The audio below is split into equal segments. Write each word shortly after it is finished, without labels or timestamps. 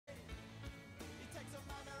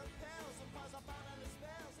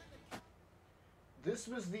This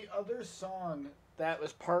was the other song that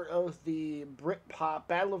was part of the Britpop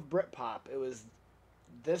Battle of Britpop. It was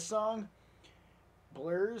this song,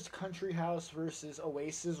 Blur's Country House versus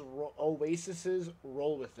Oasis's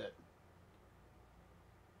Roll With It.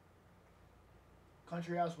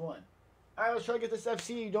 Country House won. Alright, let's try to get this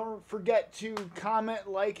FC. Don't forget to comment,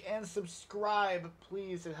 like, and subscribe.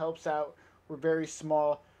 Please, it helps out. We're very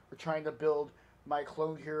small. We're trying to build my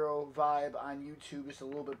Clone Hero vibe on YouTube just a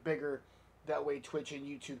little bit bigger. That way Twitch and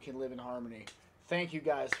YouTube can live in harmony. Thank you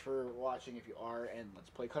guys for watching if you are, and let's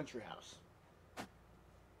play Country House.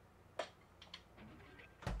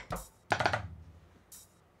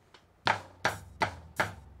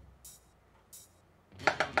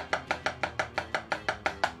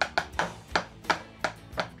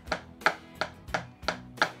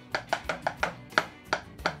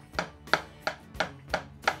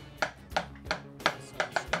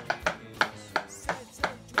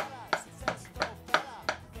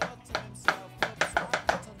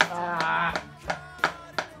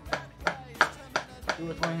 Do it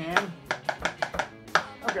with my hand?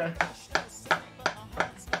 Okay.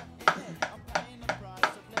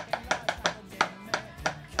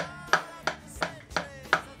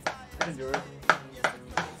 I can do it.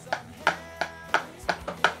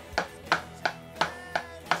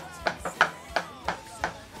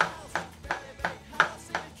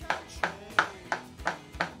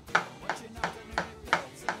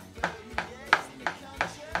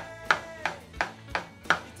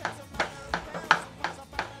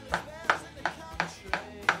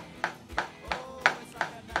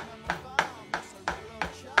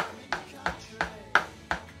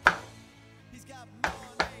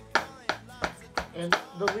 And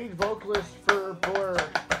the lead vocalist for Blur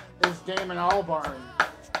is Damon Albarn,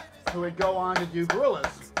 who would go on to do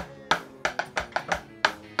Gorillaz.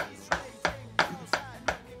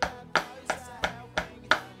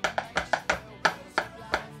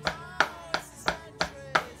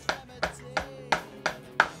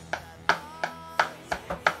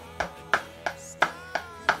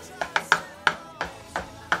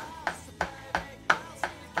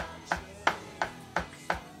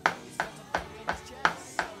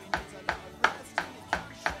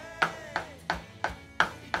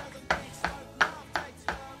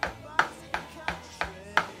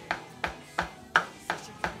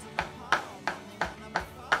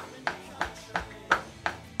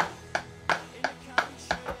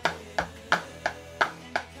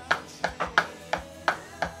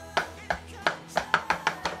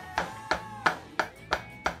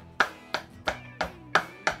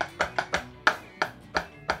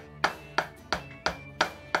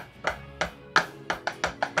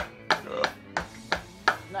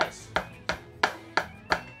 Nice.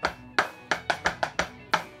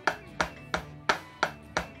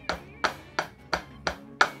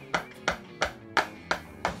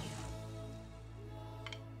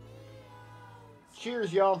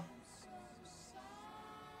 Cheers, y'all.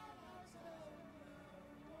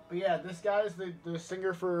 But yeah, this guy's the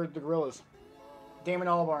singer for the Gorillaz, Damon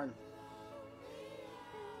Albarn.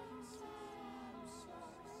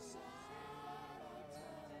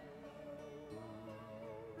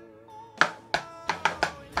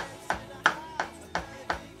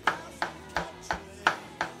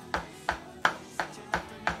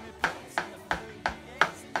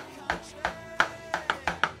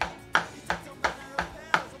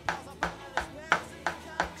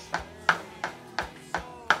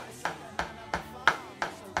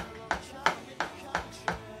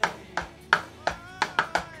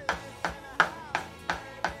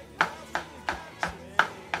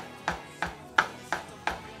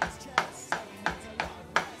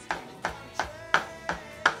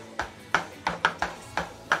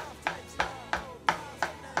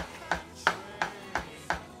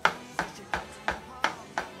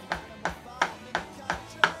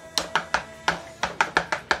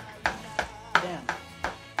 Damn.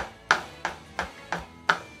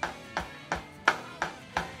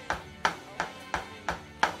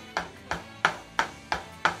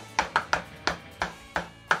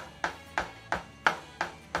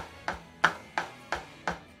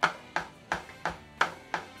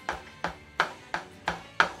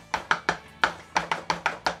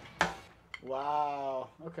 Wow.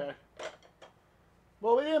 Okay.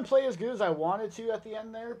 Well, we didn't play as good as I wanted to at the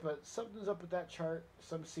end there, but something's up with that chart.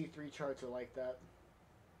 Some C3 charts are like that.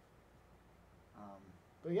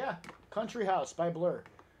 But yeah, Country House by Blur.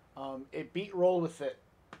 It beat Roll With It.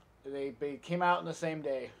 They came out in the same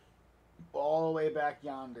day, all the way back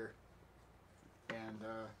yonder. And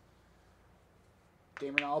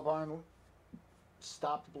Damon Albarn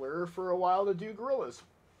stopped Blur for a while to do Gorillaz.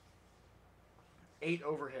 8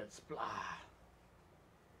 overhits. Blah.